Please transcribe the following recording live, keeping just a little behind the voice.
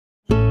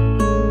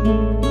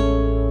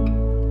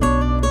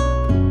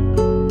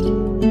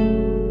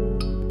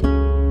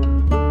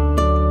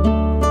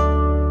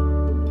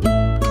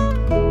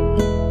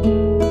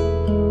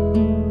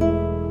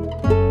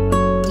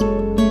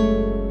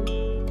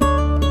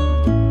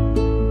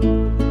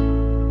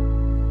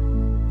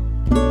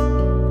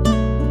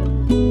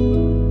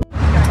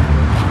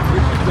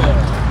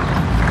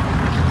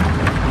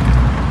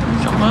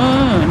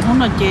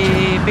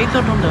chị bé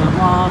tôi trong đợt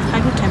mà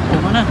thay cái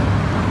tempo nữa nè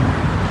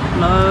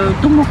là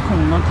tung một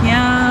khủng nó theo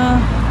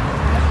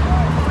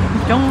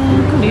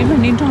trong cái lý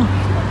mình nên thôi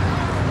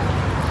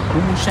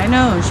cũng sẽ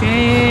nữa sẽ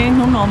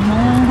nó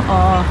muốn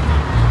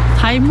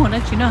thay một đó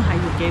chỉ là hay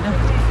được vậy đó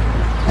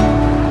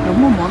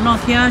đúng một món nó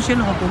theo sẽ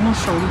là cũng một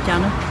số đi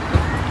chán nữa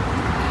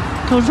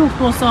thôi rút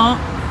tua sao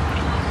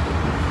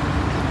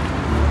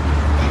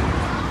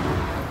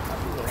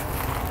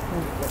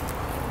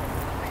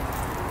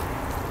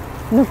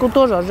nó cũng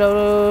tôi rồi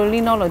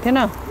li nó là thế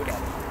nào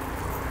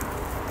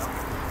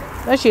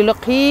đó chỉ là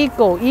khi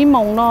cổ ý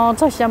mong nó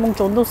chắc chắn mong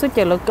trốn tôi sẽ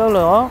chạy là cơ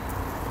nữa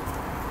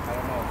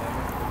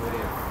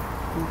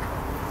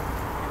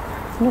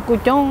nó cũng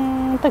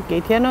trong tất cả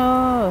thế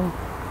nó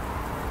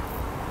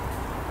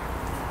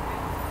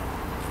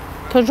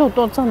thôi rồi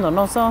tôi xong rồi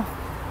nó sao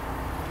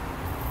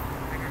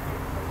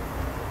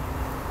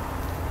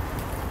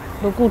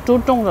nó cũng chú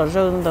trọng rồi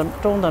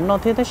trong đó nó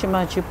thế thế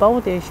mà chỉ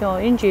bảo thì sao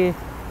anh chị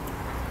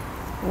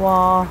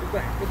wow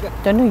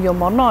cho nên nhiều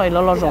món này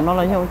là rồi nó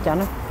là nhiều chán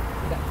nữa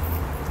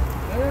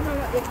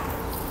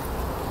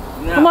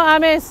come on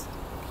Amis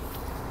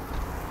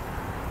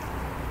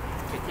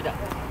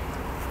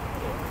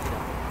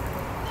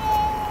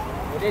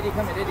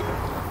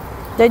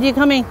Daddy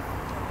coming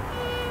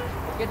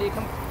Daddy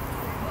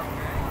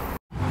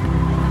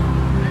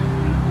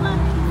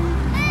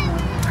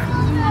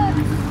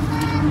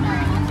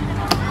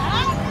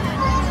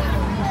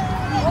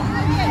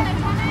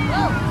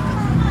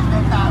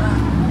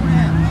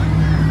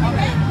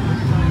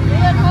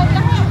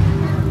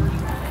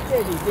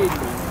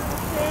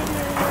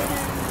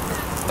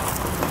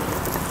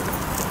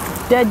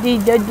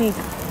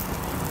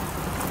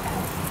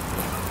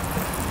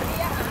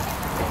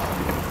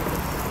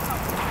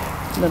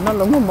đừng nó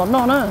lúng một món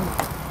nó nữa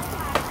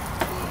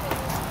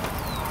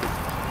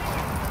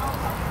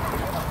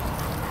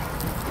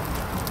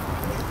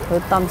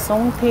rồi tầm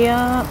sống kia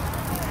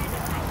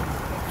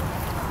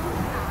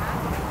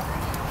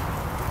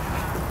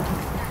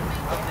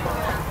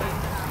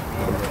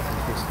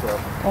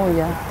oh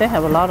yeah they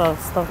have a lot of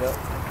stuff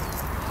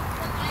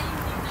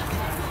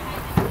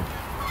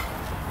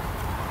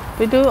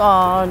ví dụ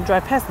dry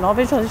pass nó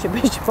ví dụ chỉ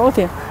bị bao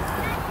tiền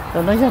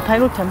rồi nó thay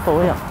lúc tempo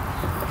vậy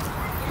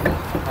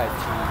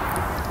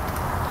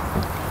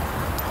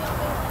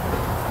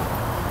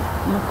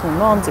nó cũng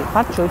ngon gì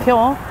phát chuối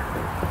theo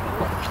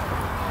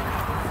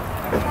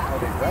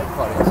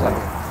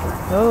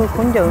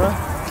cũng nhiều nữa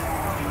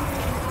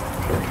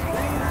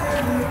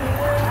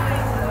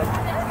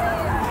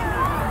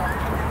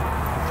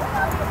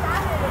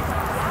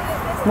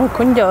một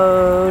cũng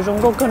giờ dùng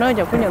cô cơ nữa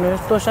giờ cũng nhiều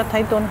tôi sẽ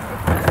thấy tôi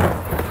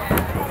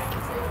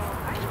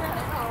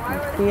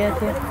kia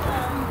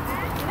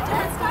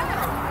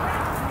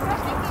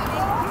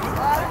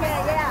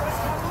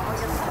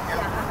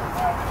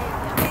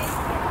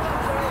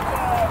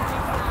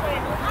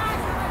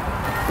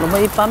nó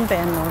mới bấm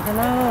bèn nó thế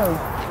đó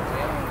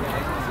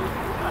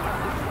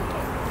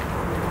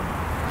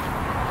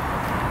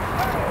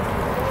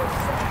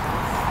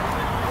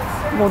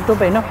một đôi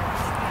bể nó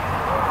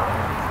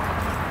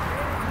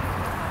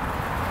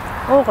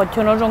ô còn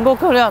chưa nó rong cô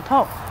cơ là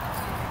thọ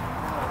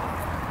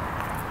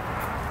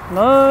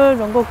nó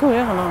rong cô cơ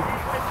đấy hả nó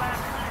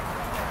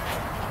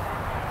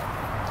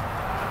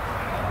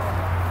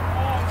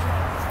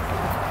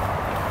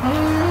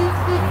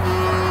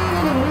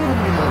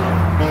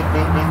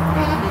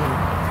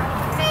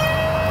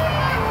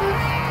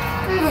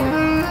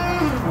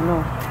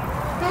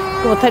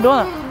cô thay đó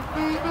à? I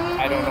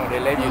don't know, they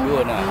let you do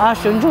it now. À,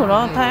 sướng chủ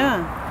nó thay à?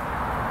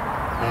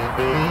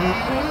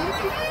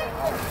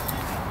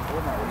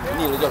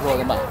 Ini lo jauh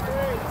kan, Mbak?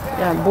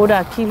 Ya,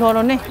 Buddha kilo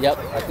đó nè. Yep,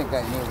 I think I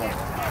knew one.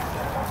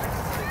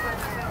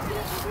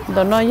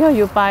 Đó nó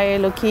yêu bài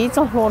lo khí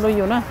cho lo đó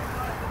yêu nè.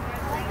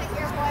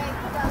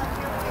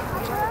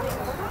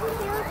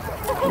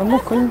 Nó một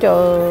con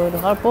chờ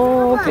đó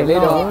bố Okay,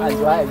 later on, I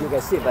drive, you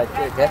can sit right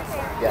there, okay?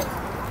 Yeah.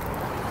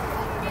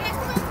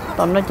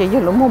 Tao nó chỉ cho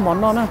lúng một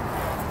món đó nè.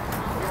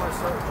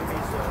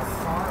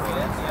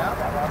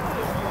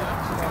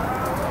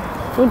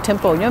 Luôn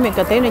tempo nhá, mình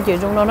cả tế này chỉ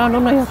dùng nó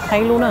lúc này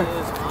thay luôn nè.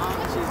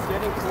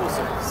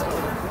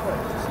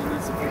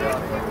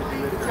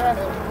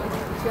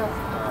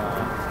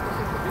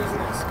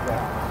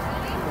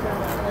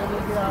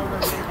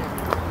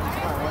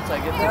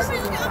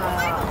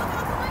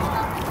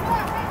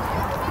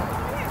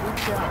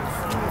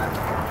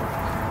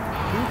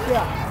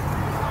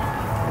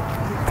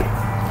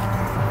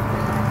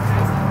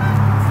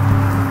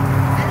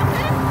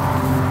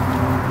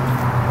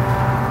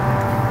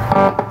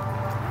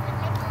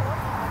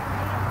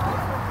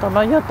 Tao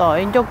nói cho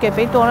tỏi cho cái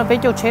bé tôi nó bé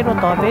cho chế rồi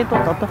tỏi bé tôi.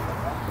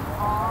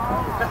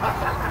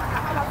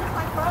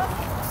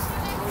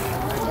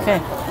 Okay,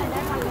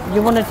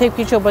 you want to take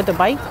picture of the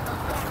bike?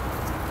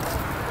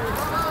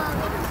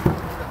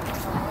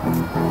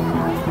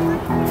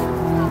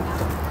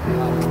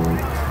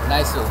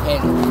 Nice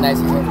hand.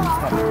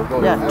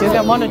 Yeah, do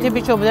you want to take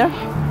picture over there?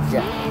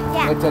 Yeah.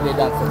 Wait till they're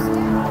done first.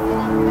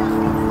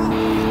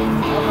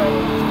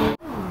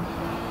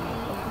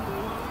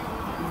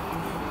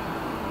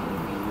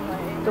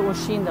 tôi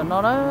xin được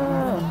nó đó.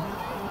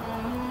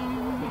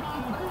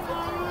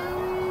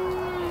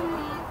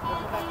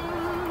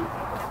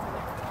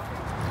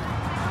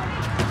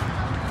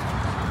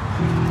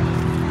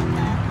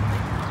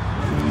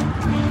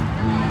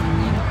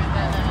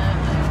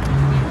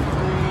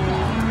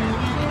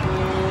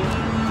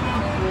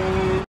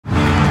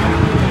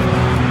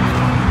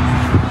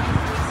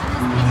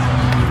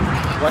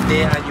 What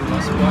day are you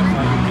most born,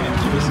 or you can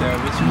choose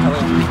which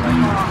color you like?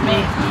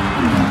 May.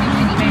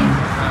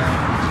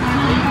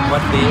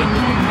 What day?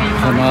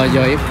 Nó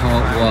rồi họ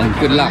còn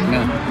cứ lặng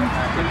nữa.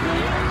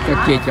 Cái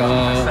chỉ cho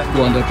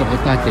quần được trong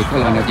ta chỉ có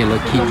là nó chỉ là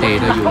khi tệ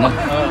được dùng nữa.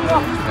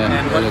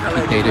 Là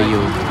khi tệ được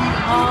dùng.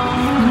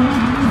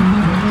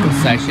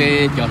 Sai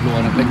sẽ cho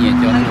luôn nó cái gì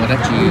cho luôn đó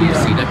chỉ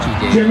xí đó chỉ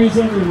để.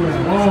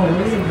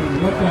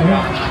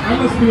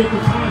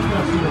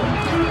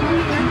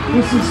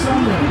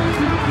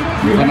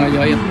 Còn nó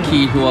rồi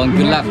khi quần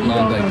cứ lặng nó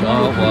rồi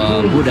cho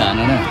Buddha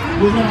nữa nè.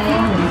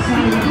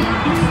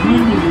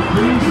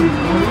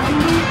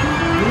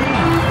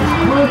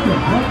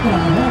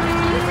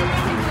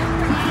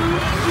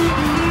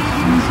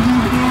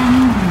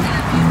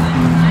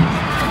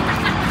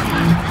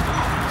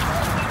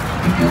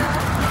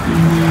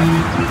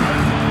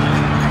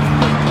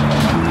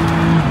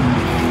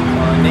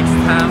 Next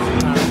time,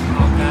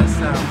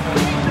 August.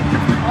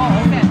 Oh,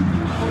 okay.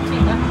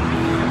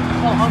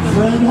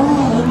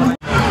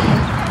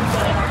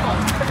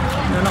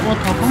 Rồi nó ô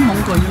tô cũng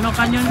mong cười nó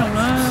cá nhân rồi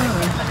đó.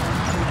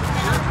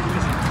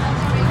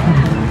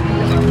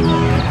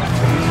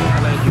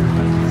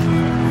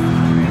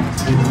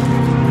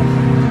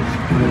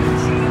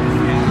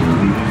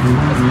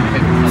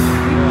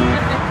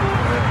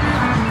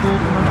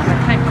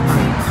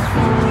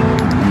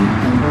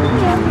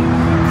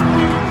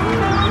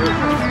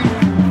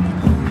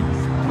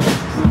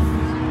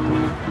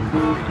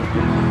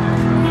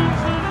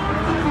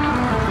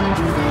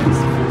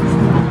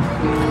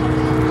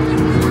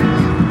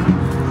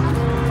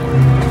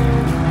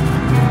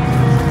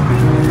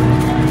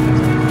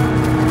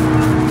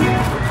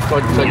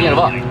 Cho nhiều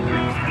rồi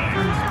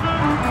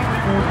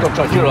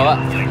cho chưa rồi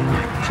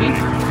chín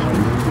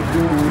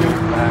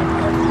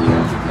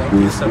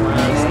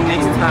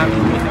Next time,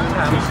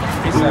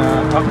 is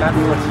August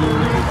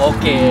 14.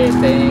 ok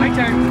My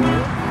turn.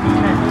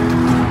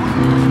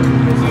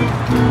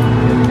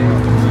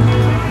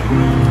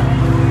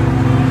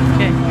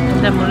 Okay,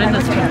 and then we'll let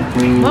us go.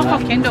 Walk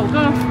off candle,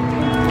 go.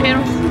 Pero.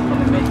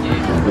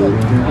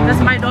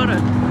 That's my daughter.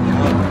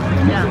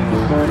 Yeah.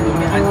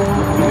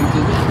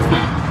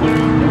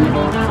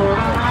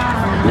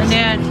 And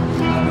then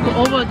go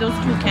over those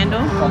two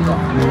candles.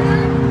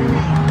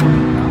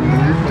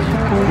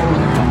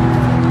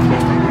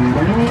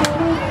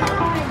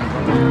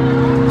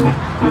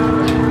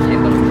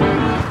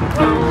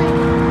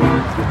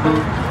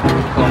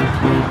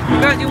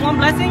 Girl, do you want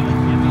blessing?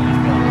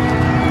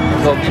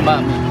 không nhưng mà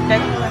Okay.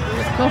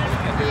 Go.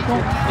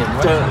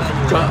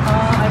 Go.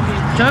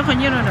 Cho khỏi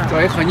nhiệt rồi đó.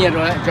 cho khỏi nhiệt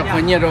rồi đấy cho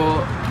khỏi nhiệt rồi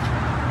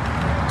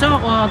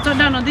cho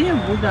đang nó đi không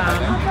bù gà.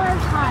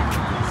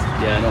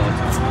 dạ rồi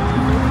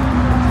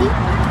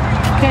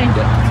Okay.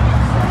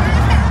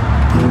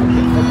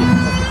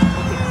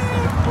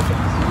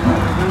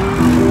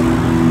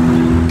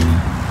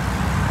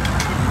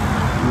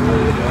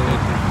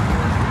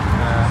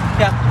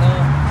 Yeah.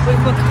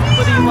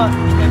 What do you want?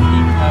 You can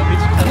pick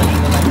which color you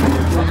like.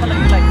 What color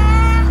you like?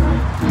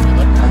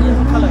 What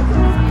color?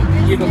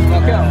 you don't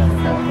know cái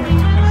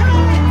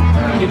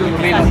you don't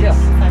read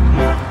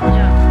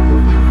Yeah.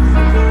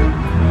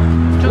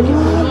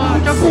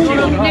 Cho cụ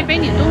nó đi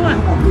bánh đi tú à.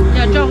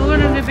 Giờ cho cụ nó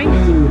đi bánh.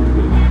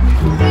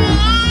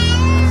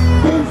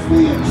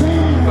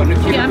 còn nó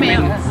Kìa mẹ.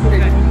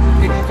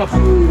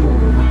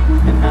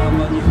 And how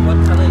about you? What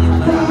color you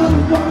like?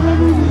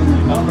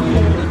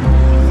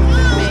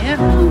 Mẹ,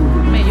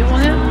 mẹ yêu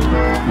con nhé.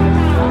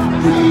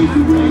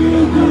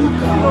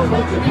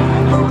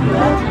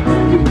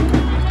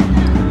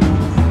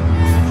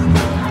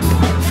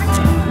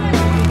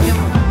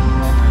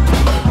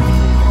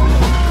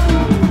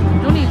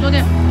 Chỗ này, chỗ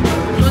này,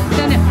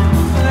 chỗ này.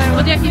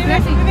 Ở đây keep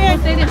pressing.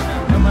 Stay there.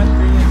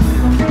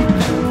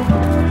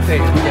 stay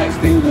yeah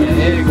stay yeah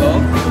there you go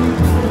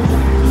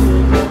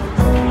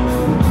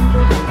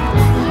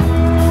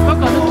Có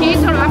còn nước khí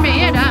sao là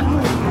mẹ đã.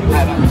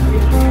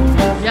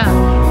 Dạ.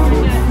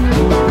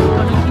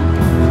 Còn nước khí.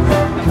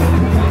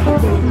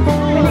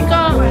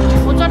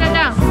 Một cho đây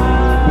nào.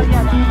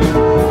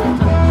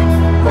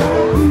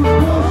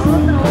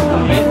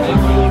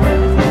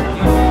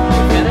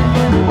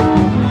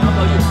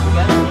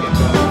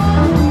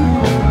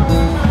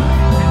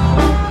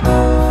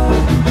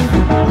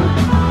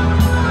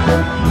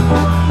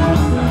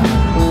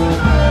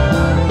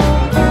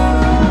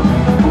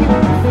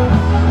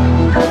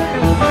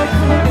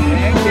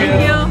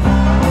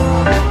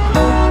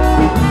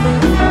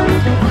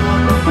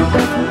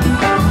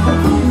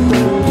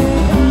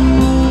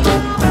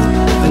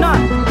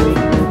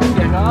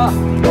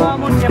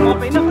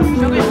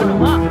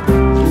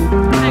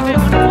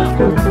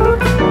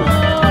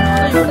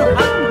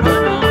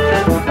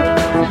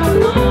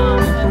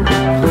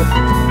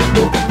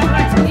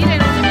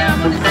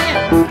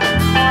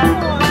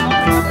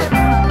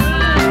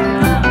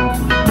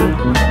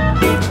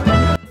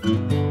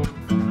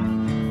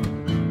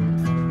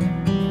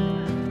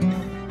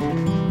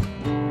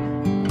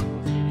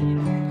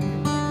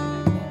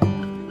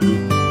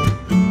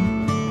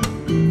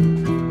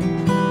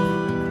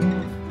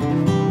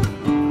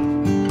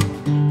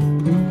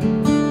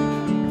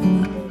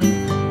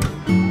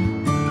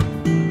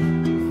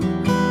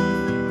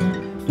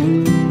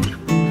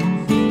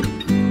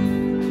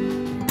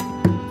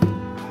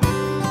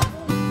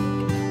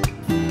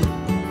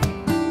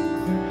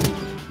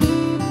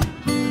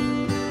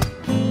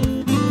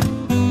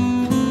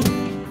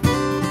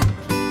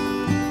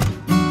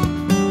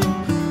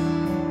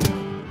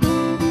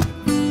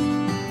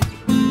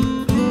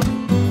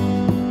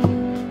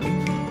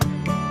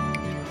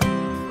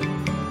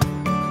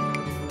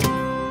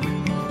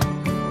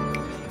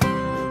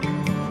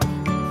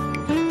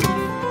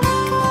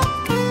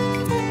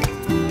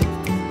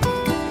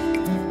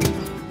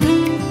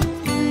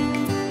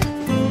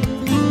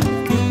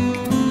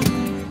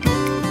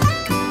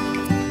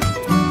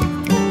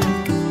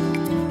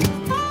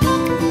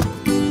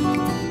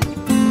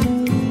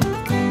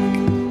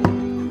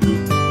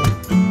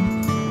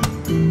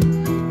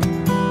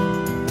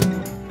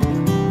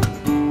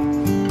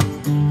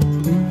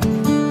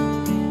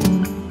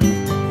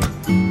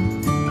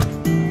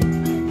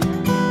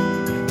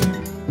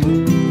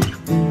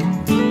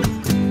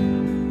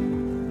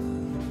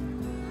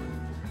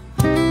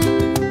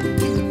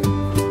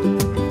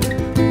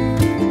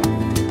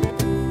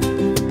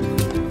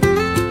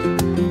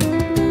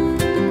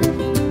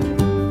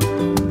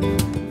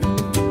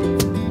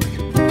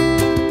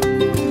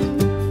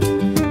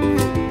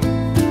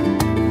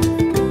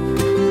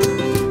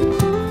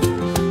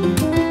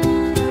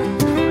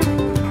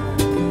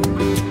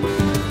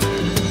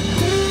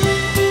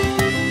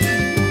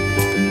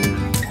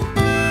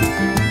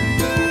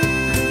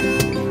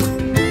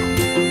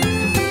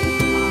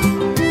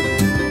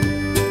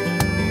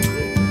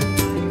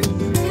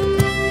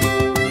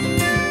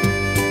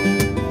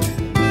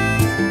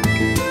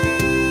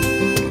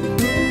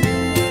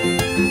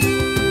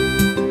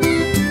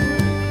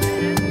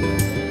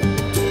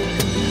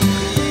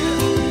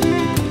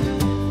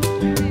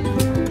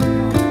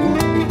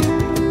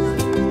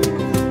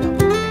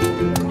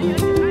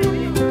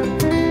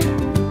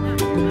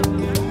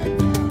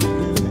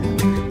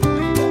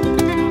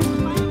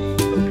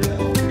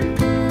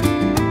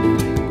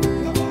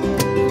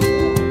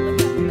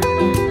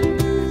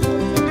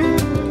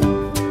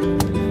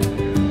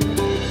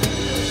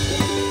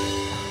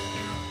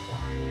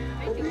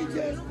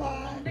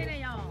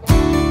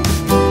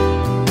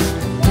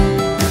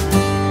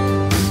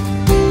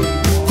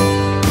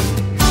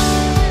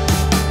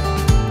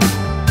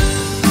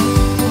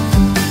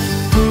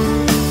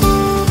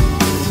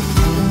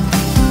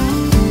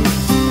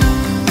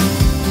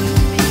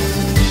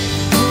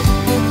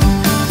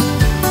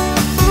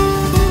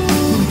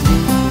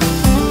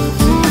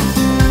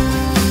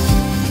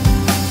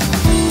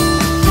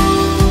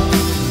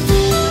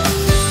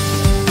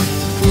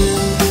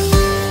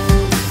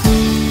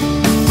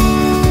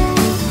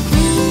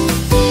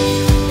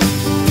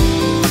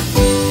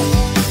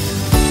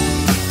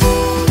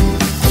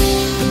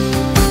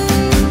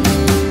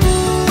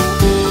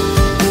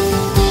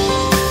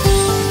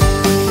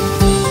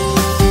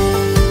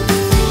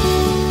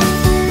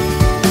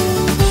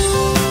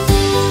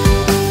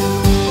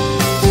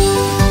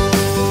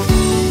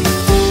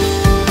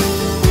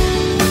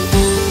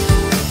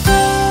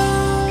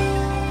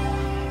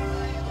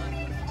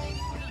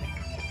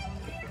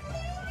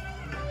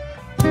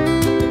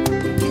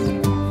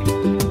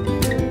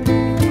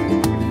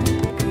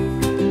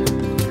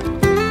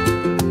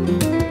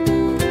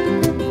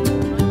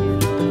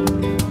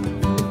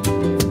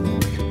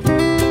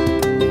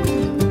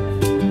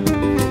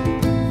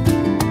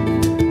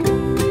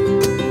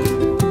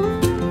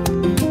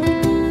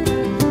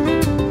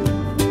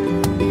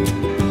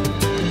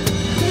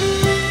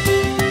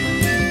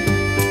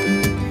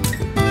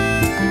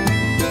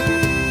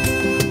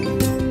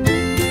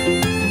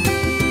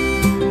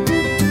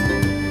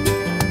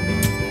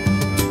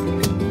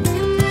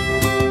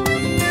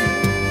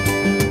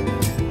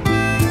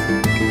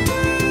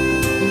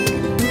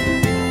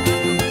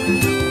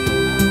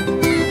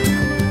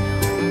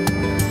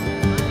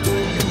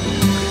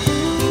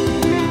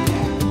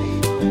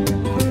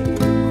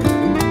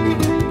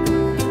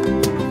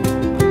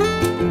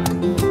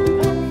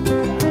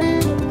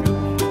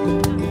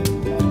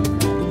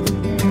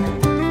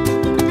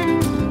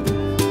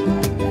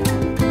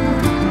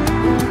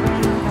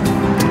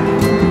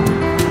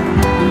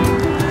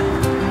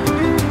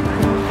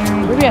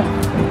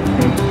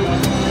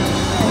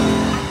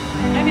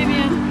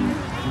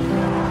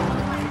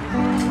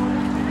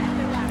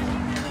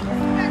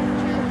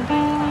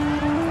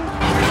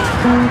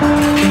 Just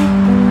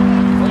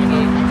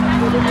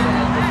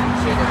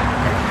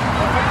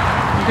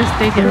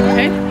stay there,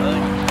 okay?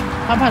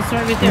 Papa's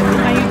right with you.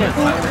 How you doing?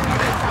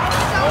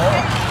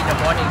 In the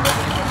morning, go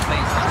to different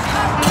place.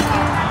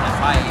 That's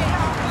why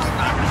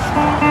we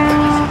start.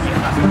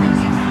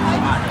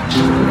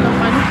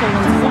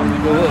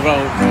 Oh,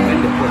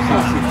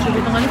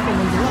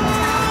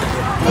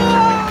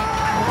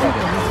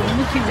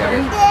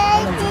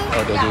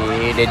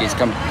 daddy's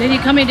come. Daddy,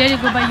 come here. Daddy,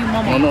 go buy you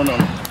mama. No.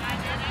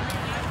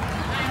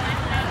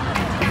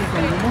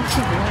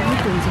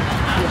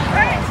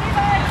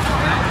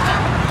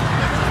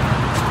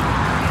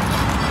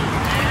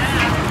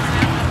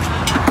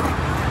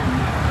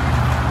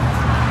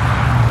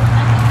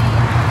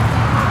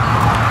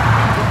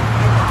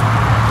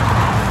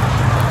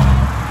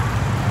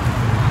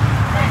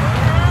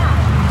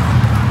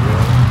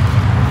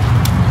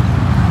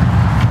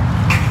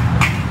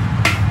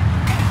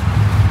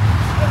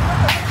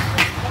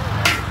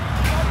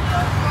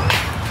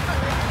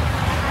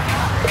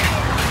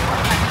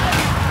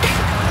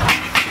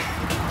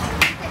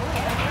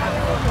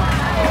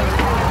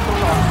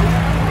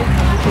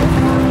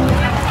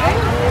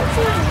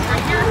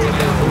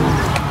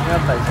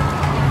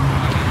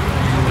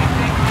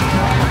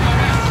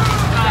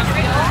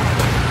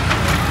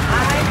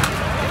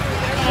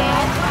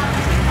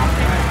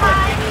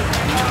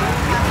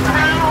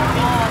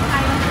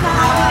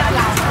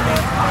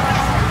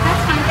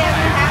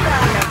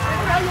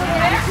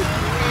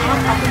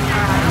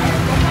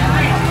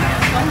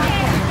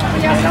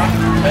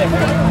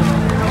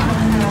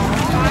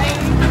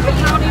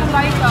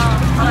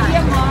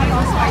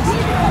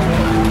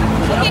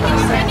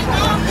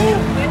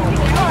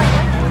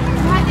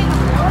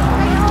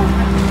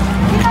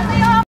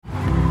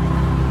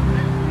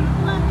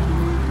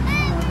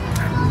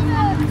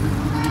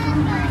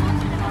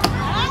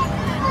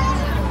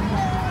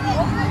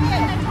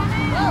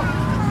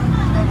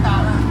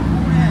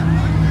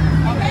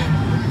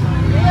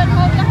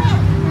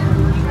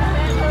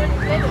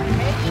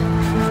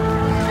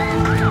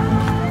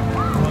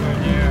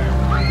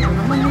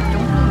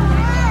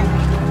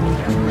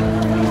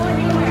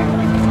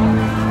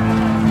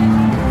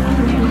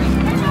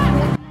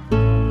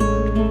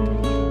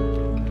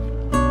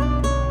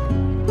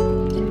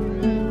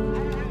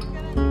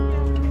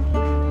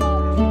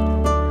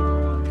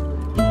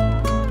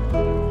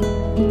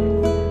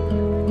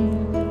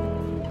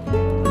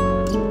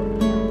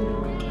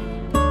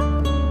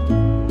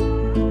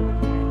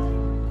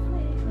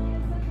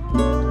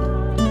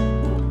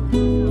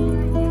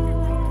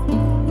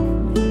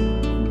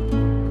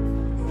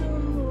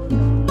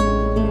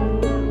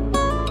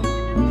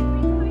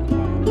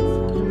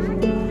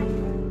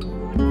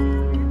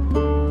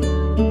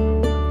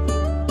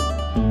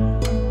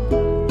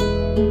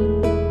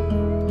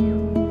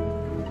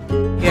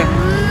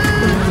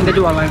 Cái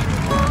chùa này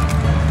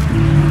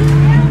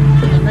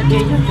Nó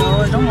chơi cho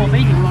trời, nó ngồi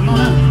mấy chuyện nó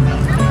đó.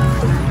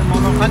 Mà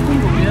nó phát cũng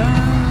rồi á.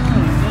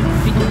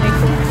 Đi trong đây.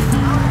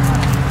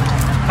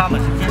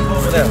 Thomas, you can't go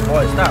over there.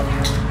 Boy, stop.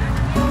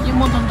 Nhưng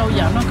mà thằng đầu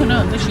giờ nó cứ nó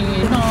chỉ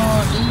nó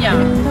ý giả,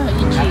 nó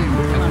ý chỉ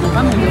mà nó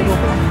bắt mình được.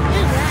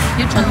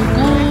 Cái chân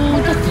nó có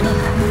rất gì đâu.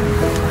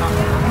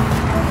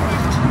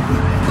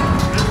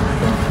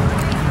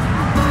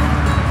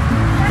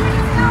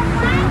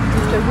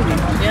 Chơi cái gì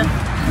mà thế?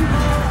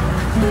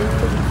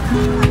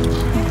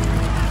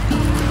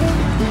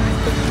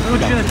 Oh,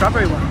 you the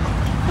strawberry one.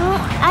 Oh,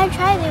 I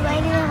tried it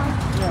right now.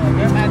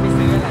 Mẹ đi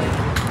ซื้ออะไร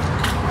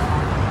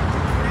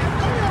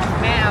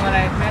แม่เอาอะไร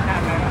แม่ทา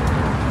นอะไร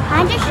Can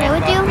I just share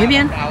with you? 这边。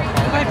 เอาข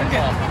องไปทุกอ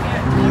ย่าง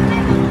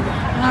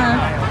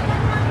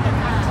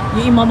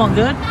You eat mama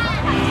good?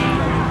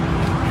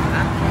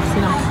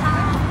 Xin lỗi.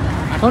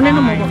 Hôm nay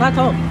nó một phát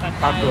thôi.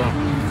 ปลาตัว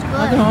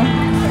Phát thôi hả?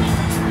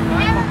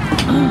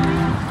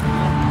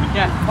 เ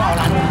นี่ยก็เอา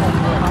ร้านนี้ผม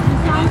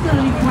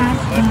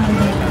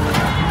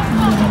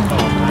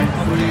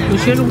Tôi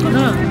sẽ luôn cái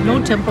nó nấu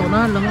temple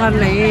nó là ngon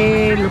lấy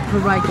lục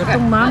provide cho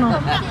trong má nó.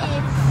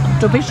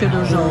 Tôi biết sẽ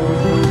được rồi.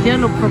 Thế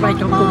lục provide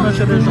cho cùng nó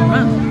sẽ được rồi đó.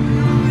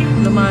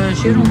 Nhưng mà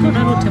sẽ luôn cái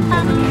nó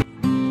temple nó.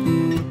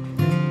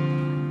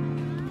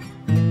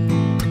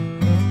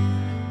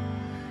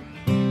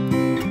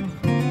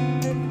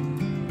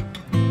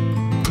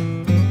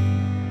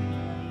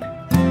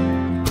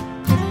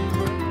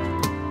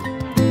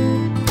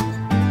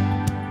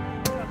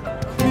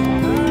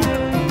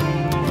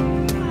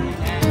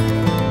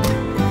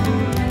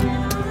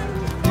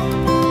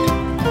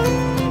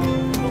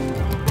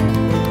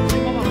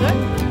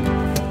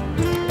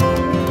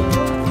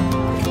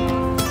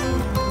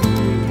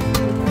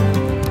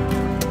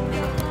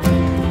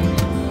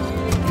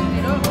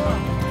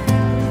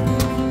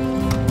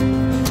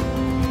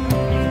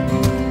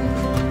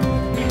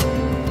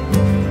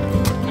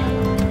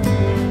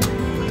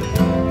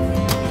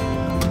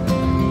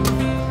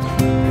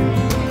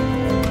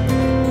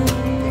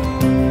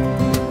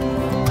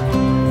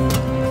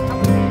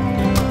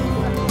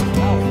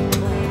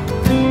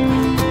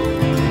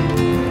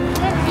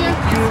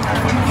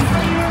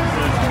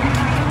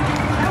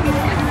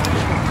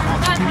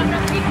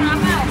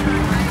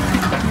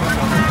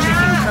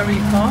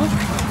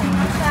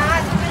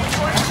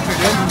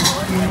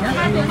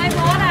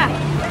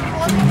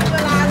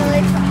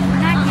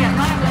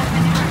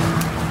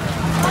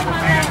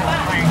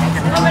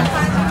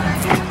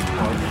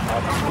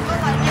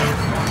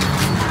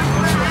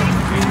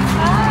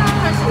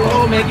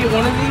 make you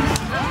one of these?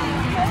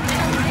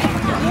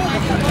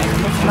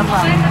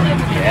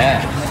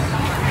 Yeah.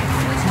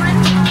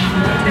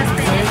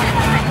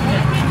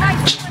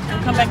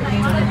 Come back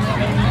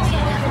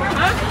again.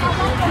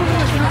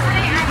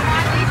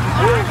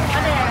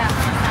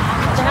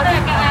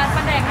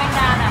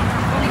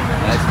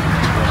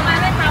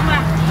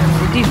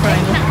 Deep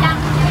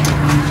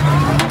frying.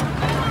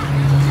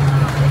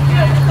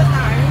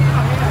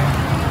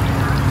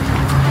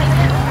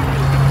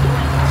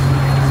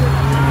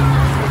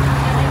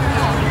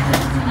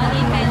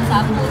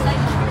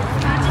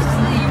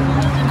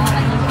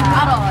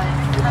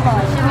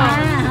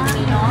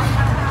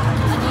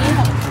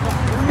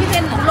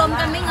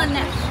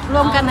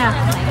 Rômกันà?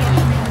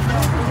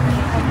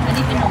 Anh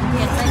đi cái nồng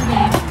thiệt đấy thì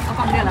có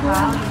còn điện là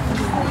hả?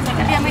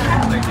 Cái điện mấy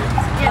khăn?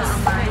 Yes.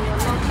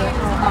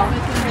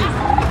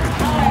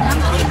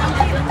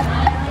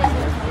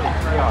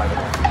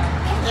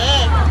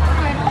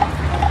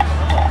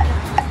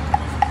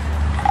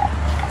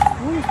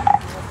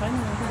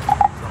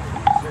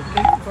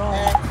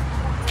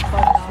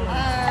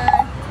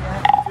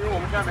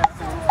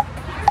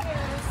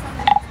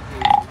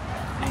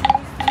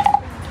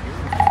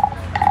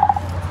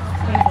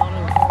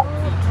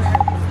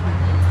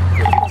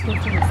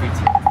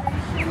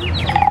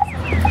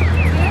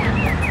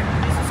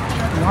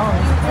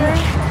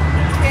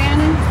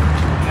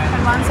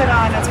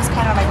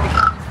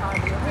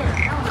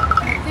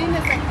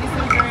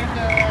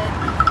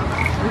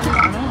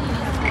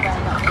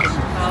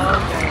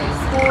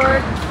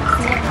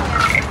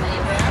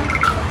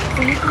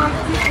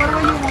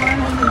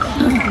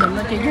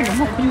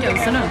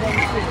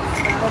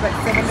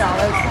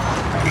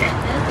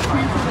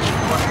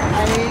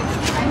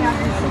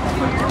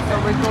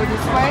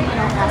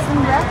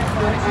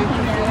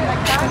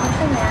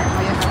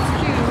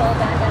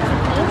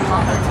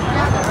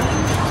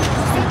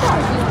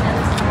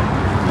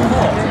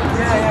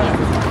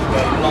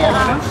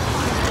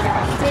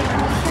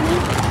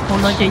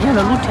 Hôm nay chị rất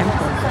là lúc chém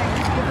cổ.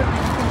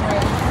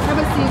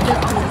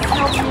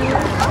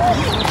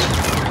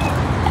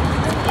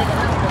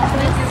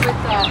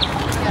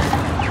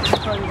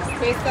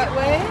 Face that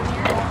way,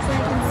 so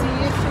you can see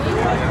it.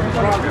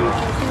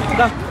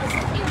 Done.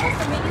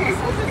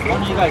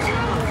 One of you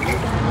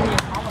guys.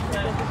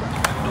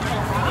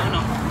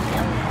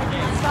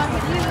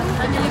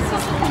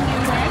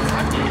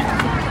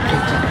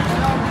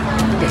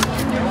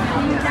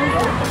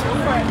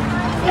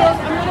 I'm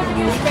going to give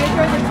you space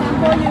for the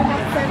temple. You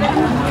have 7,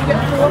 you get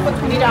 4 for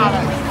 $20.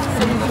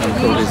 So you can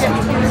each get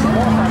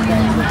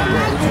 2.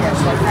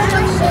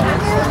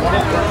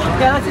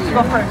 Yeah, let's just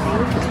go first.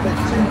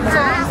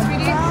 So,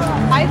 sweetie,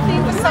 I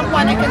think with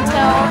someone I can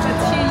tell that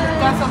she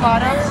does a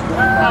lot of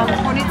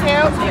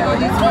ponytails. You go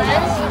this way.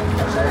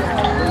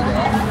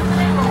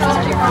 Just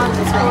keep on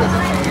this way.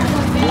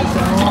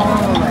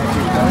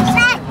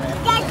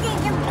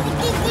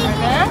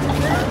 There.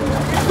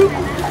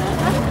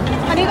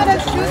 Honey, gonna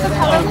choose the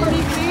color for me,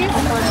 please.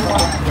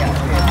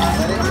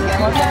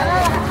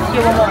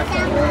 You want more?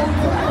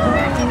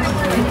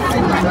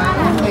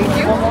 Thank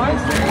you. One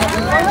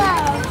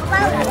more.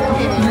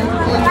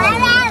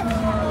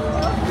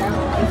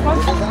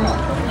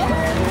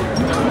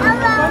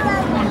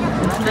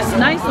 That's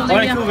nice,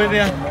 Olivia. Only 2,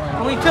 Vivian.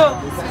 Only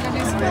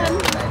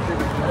 2.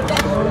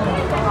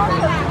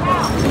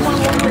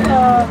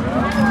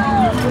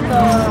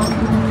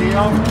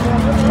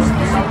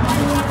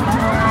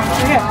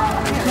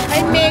 I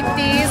make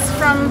these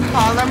from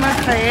polymer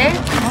clay.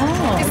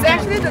 Oh, It's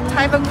actually the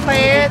type of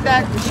clay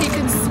that she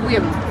can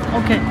swim.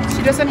 okay.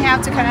 She doesn't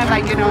have to kind of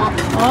like,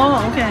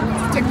 Oh, okay.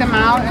 take them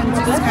out and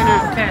just kind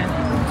of Okay.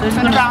 So it's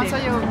turn gonna around so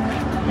stay. you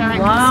can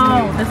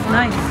Wow, swim. that's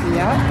nice.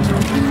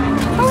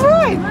 Yeah. All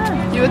right.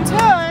 Your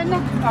turn.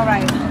 All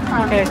right.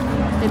 Okay.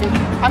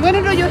 I'm going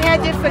to do your hair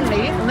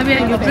differently.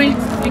 Olivia, you drink.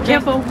 Be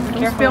careful.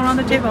 Don't spill on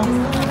the table.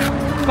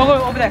 Go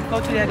over there. Go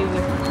to that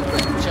easy.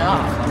 Good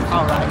job.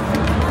 All right.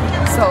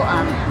 So,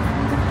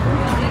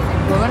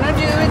 we're going to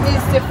do it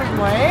this different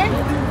way.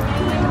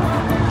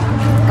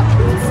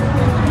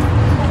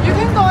 You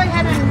can go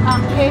ahead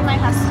and pay my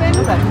husband.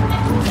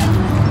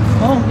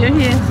 Oh, here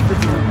he is.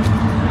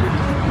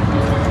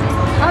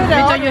 I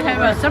Hello. thought you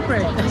have a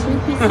separate.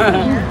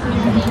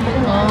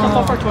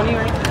 Go for 20,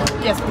 right?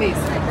 Yes, please.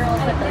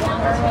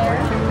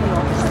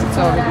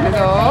 So we're gonna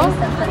go.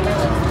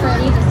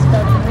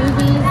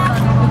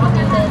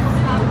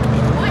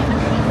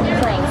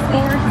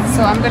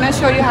 So I'm gonna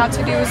show you how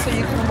to do so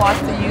you can watch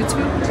the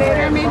YouTube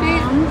later,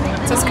 maybe.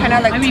 Just kind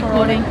of like I'm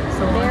recording.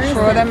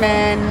 throw them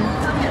in,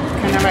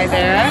 kind of right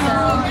there.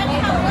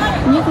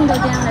 You can go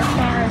down as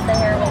far as the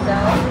hair will go.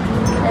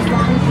 As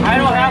long as you I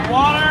don't have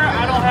water.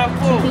 I don't have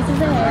food.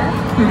 pieces of hair.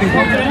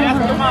 Go to the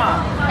after mom.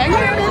 Hang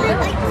on, baby.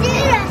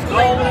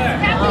 Go over there.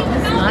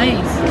 That's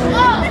nice.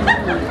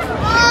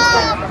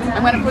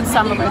 I'm gonna put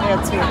some over there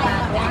too.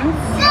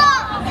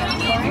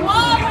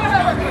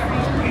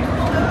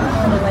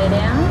 All the way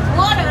down.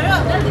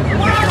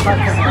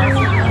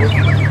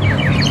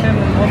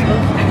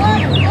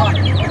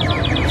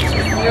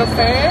 You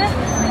okay?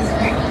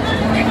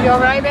 You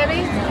alright,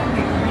 baby?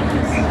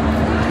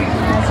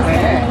 she's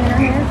hanging her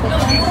hair with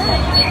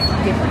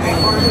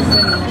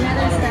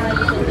Another style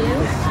you can do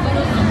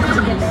to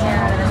get the hair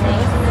out of the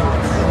face.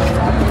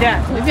 Yeah,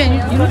 Vivian,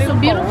 you look so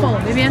beautiful,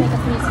 Vivian. Take a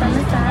piece from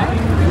the side.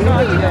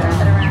 Wrap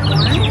it around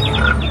once.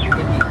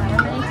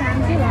 However many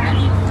times you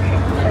like.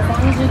 As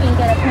long as you can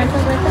get a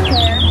pencil with the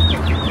hair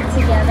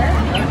together.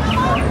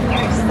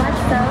 Just like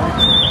so.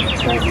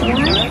 Twist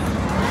once.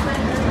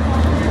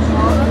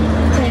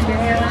 Take your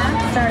hair out.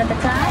 Start at the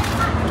top.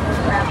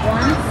 Wrap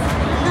once.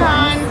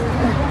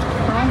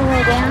 All the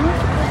way down.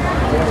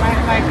 Just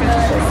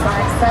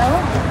like so.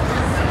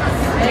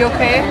 Are you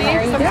okay?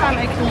 There you go. Sometimes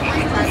I can.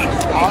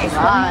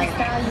 All right.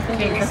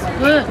 Okay, that's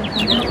good.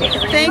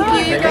 Thank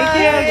you,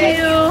 guys. Thank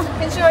you.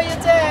 Enjoy your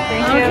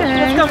day. Okay.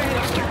 Let's go.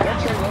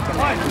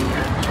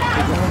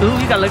 Ooh,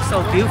 you gotta look so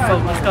beautiful.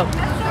 Let's go.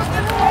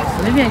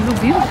 Vivian, you look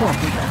beautiful.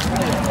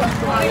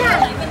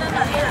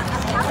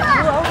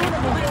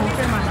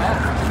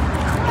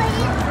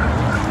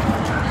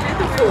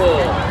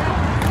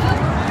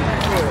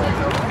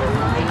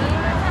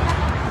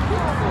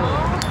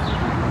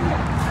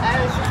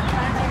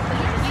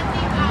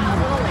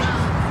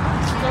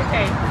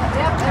 Okay.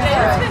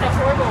 It's been a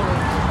horrible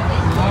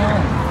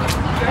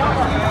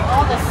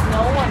all the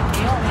snow and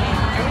hail, man.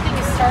 Everything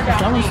is started out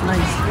That was late.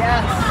 nice.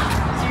 Yes.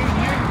 So you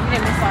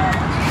didn't miss out.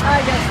 I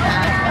guess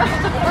not.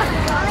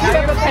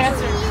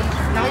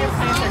 Now your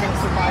plants are going to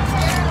survive.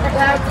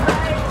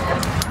 That's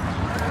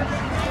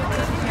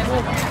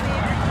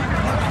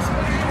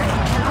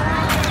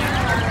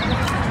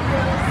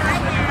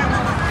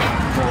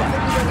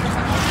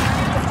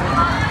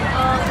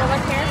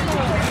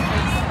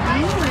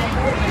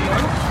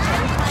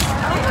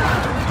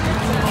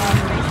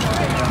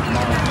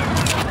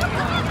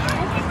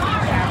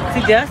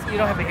See, Jess, you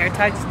don't have a hair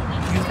tie, just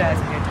use that as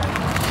a hair tie.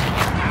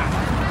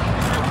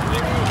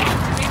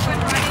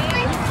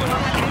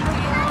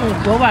 Oh,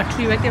 go back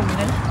tree right there,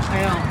 man.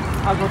 I know.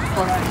 I'll go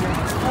for that here.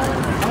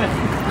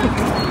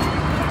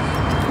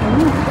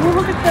 Oh,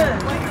 look at that.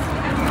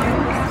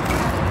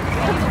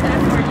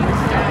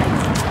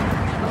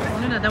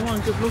 That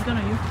one good look on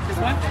you. This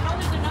one?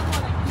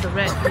 The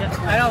red, yeah.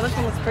 I know, this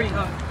one looks pretty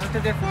hot. Look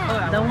at different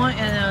color. That one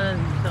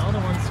and the other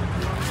ones.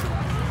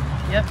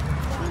 Yep.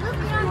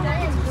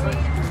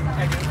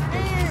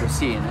 We're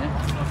seeing it.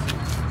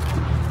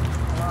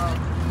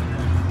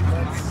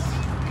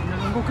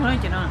 이거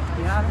그러잖아.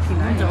 Yeah, that's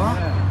nice. 먼저.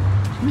 Yeah.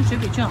 이 should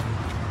be chill. I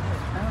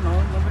don't know.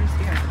 Nobody's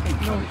here.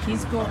 No,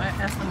 he's go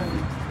ask the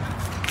movie.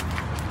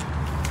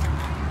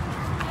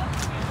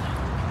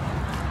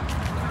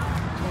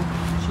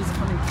 She's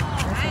coming.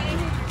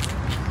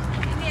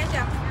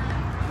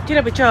 Get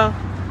a picture.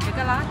 $30.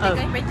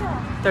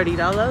 $30.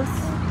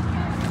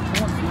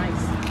 That one's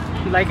nice.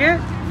 You like it?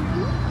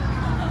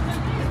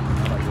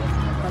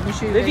 Let me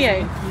show you.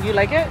 Vivian, you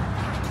like it?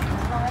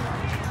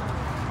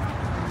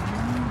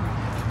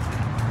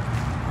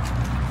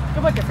 How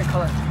about different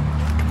color?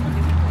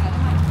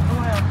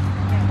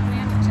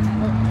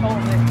 Oh,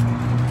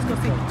 let's go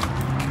see.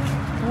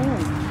 Oh,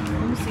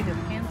 let me see the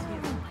pants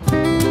here.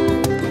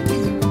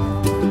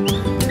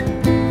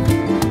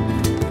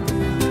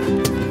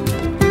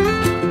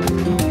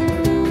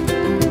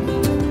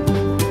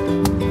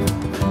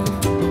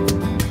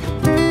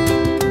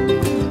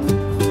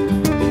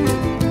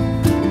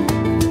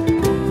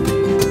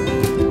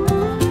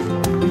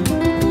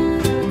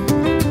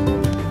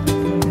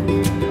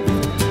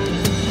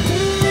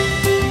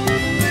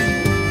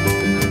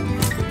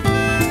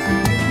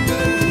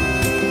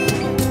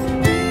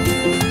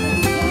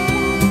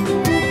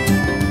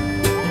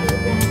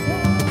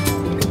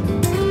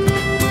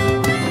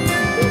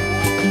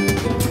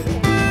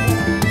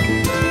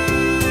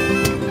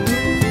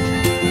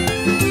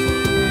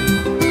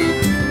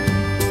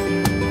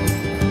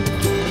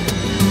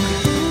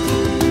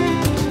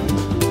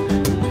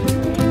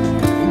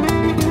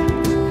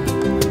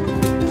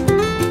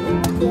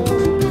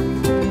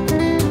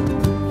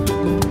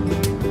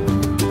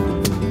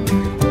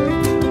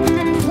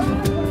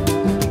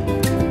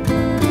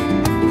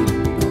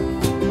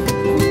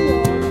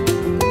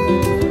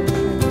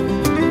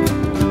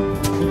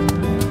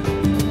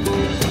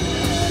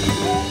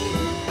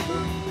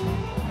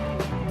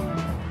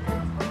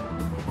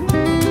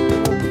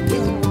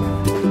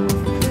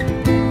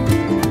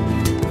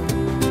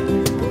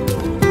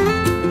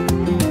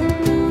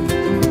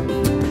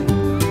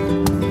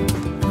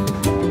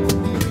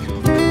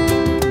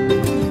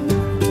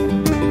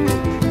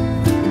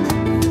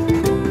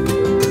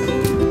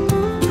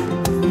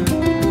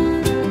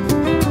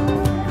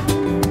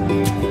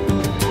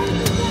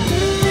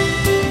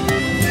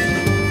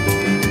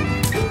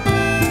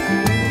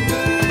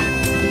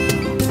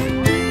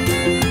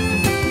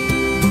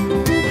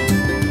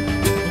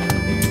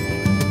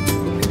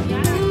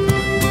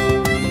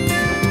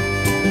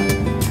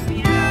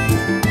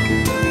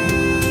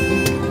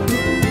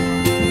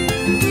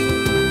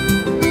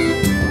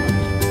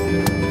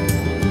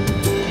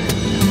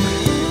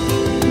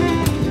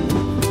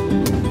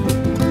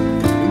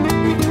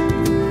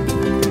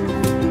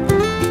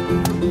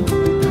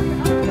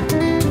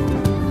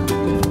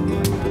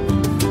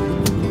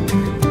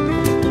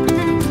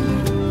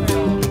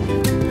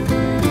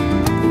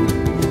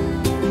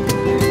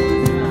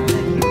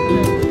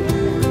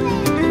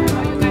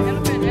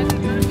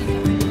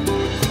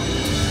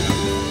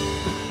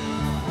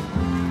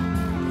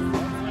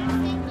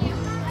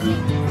 Where's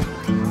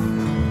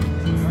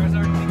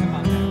our thing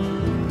about that?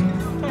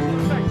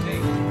 Totally sorry,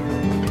 Jake. You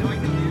know what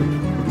you can do?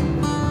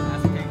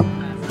 Ask Jake to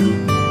pass it.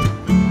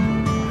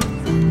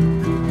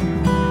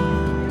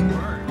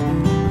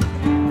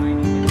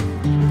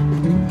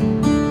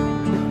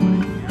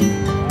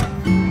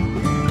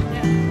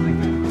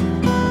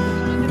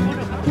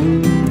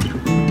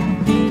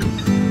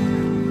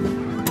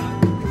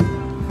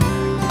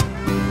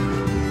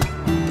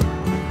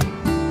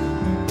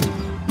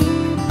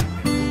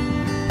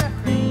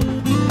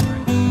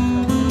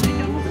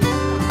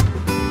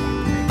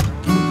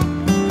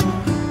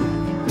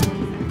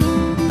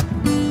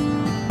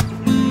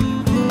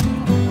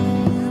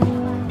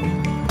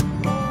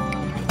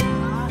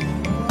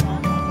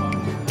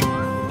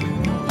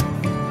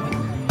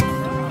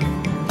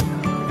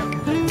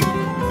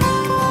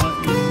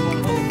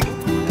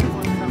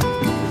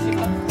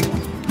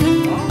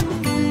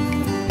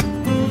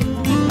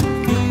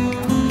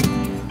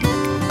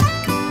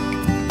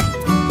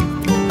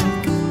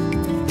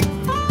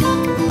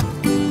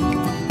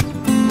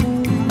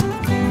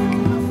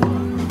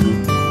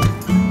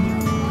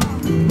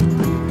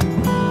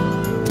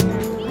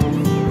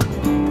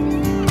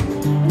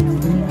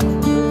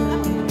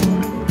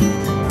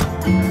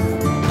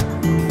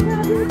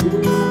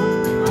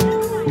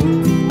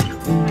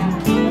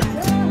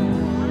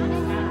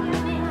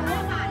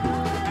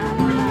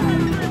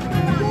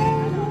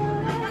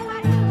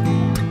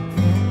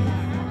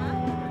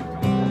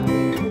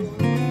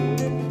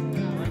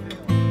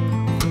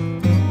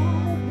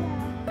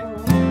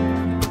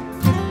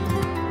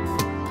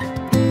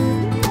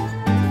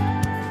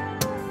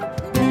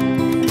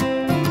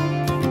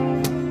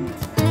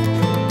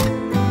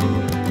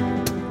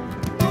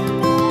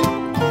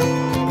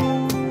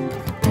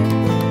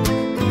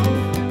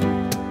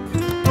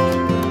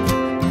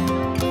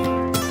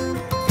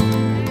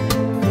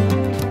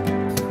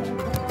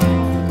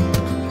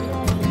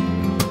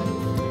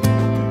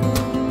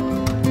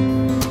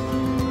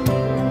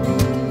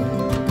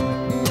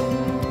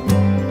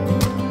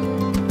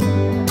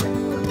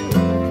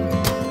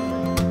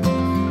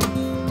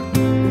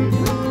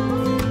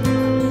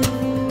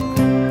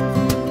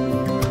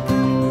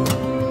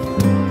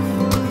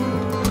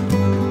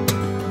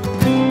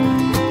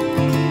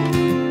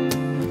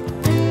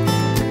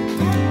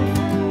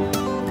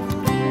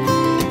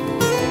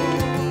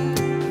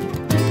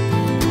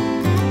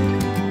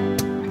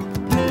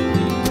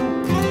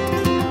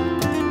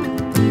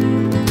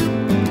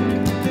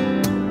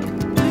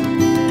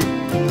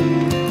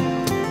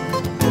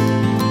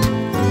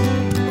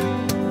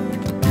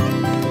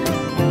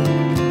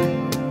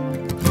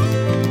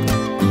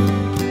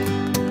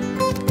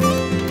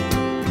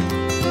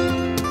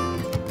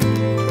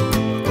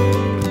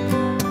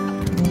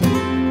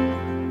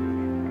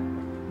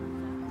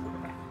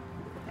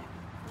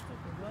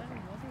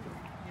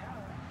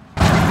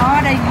 Oh,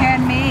 they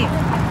handmade.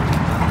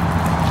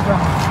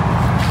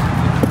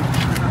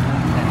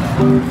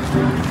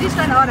 This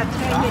one all the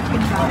Thai made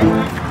in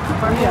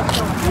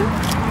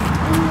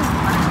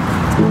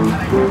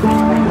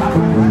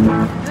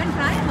Bên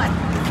trái mình,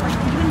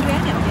 bên ghế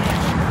đẹp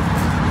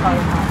vậy.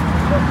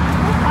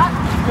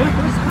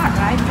 It's hot,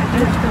 right?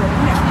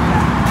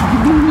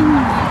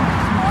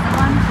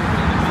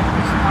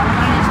 Small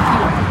one is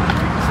cute.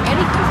 It's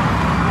very cute.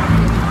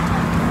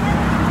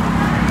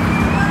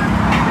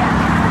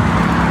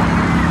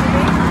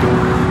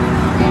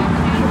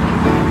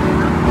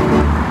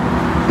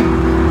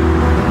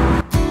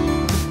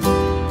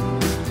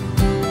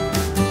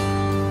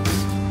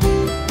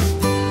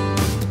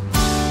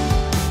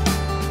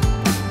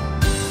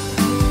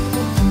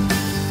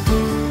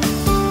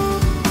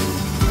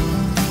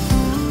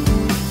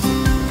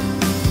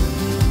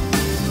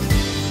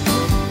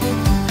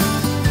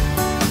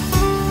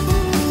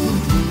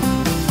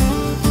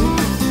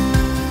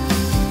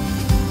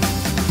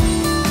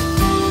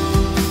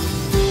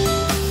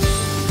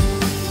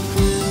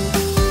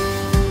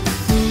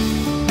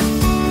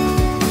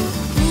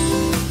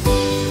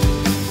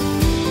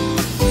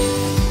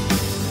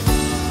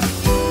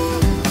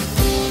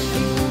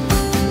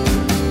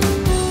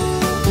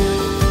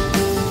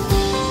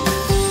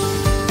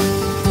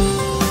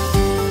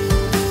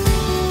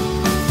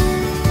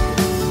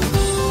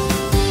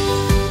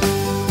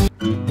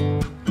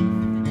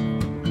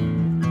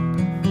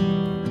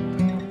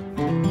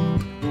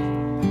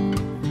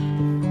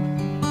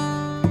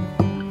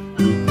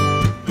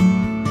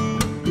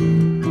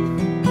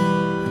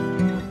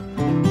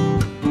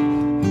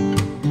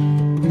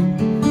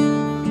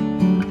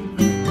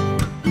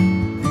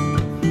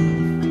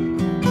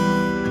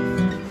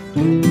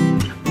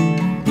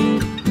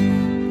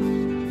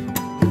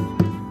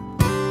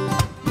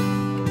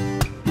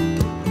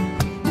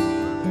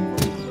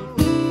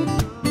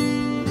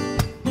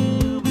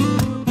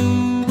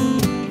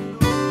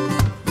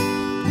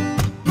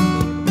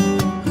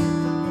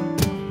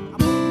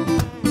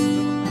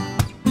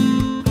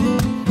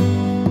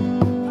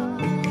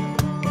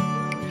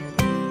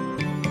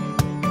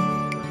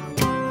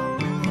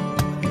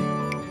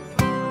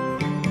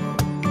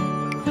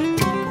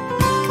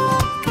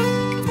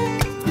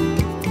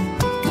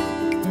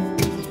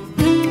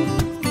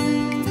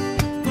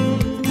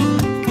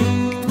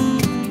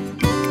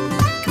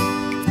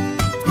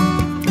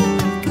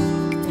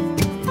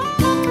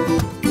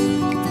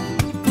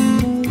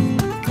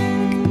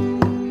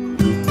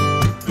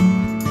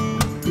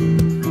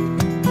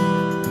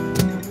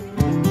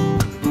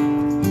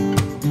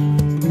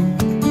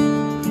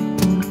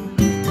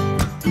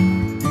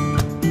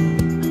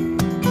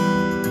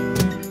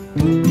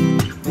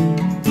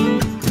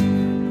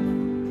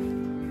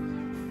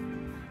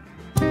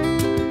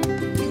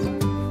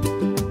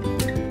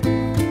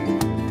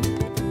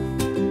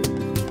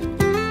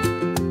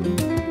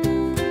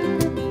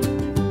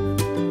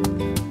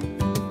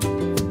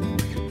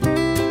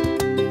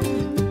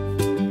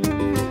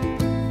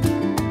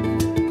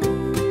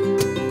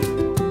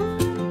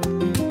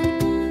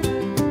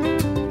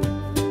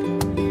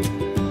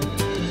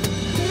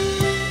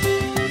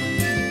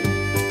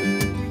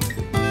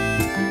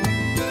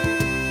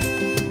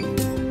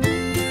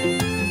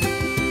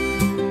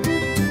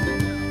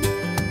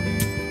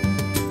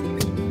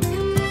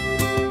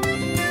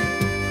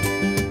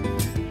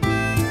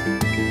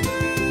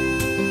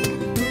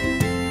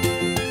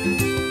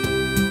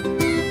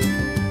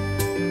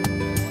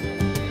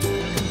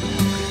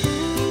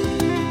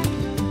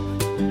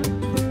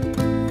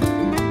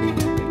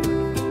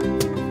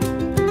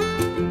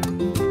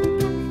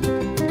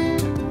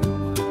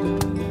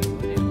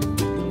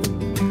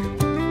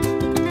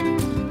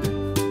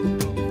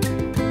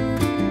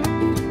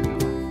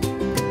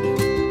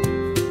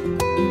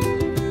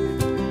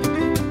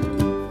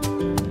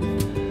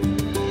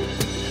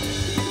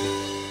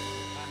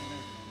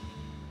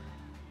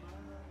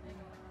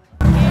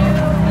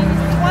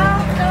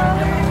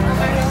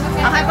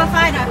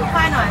 phaiหน่อย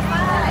phaiหน่อย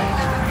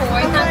โอ้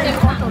ยน่าเต็ม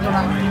ถังเล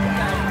ย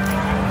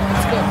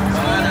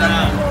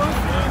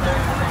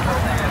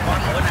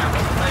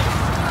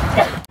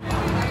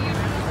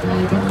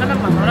cái nó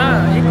bằng nó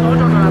ít có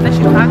trong là cái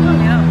sự khác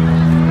nhá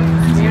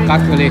cắt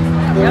rồi đi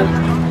nhớ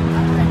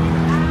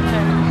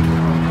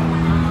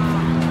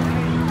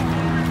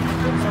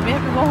sao biết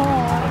cái bố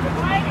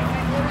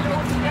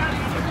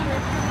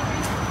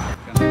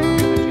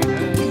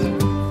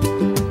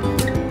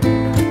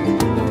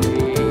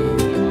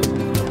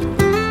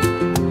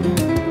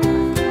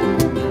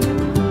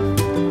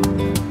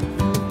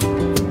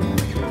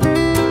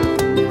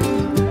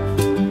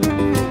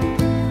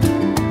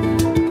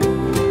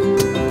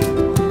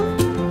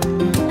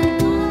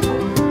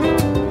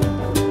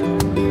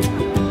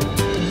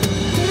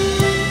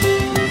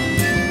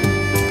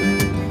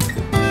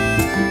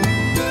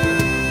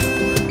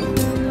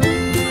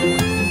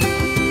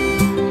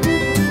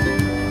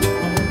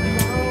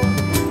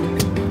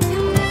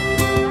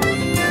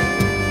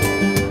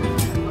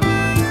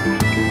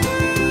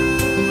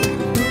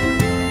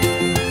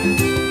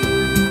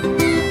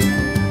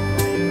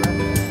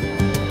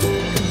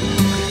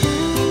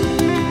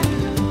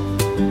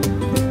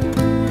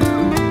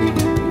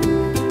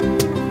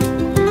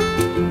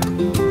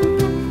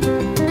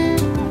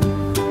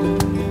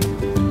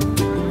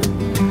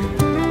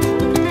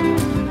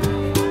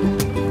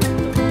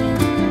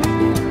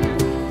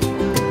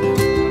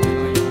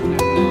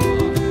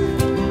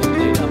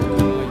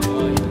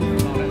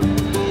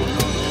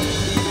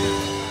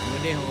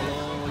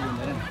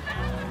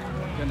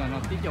cho nên nó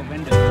tí chồng ven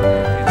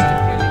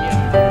đường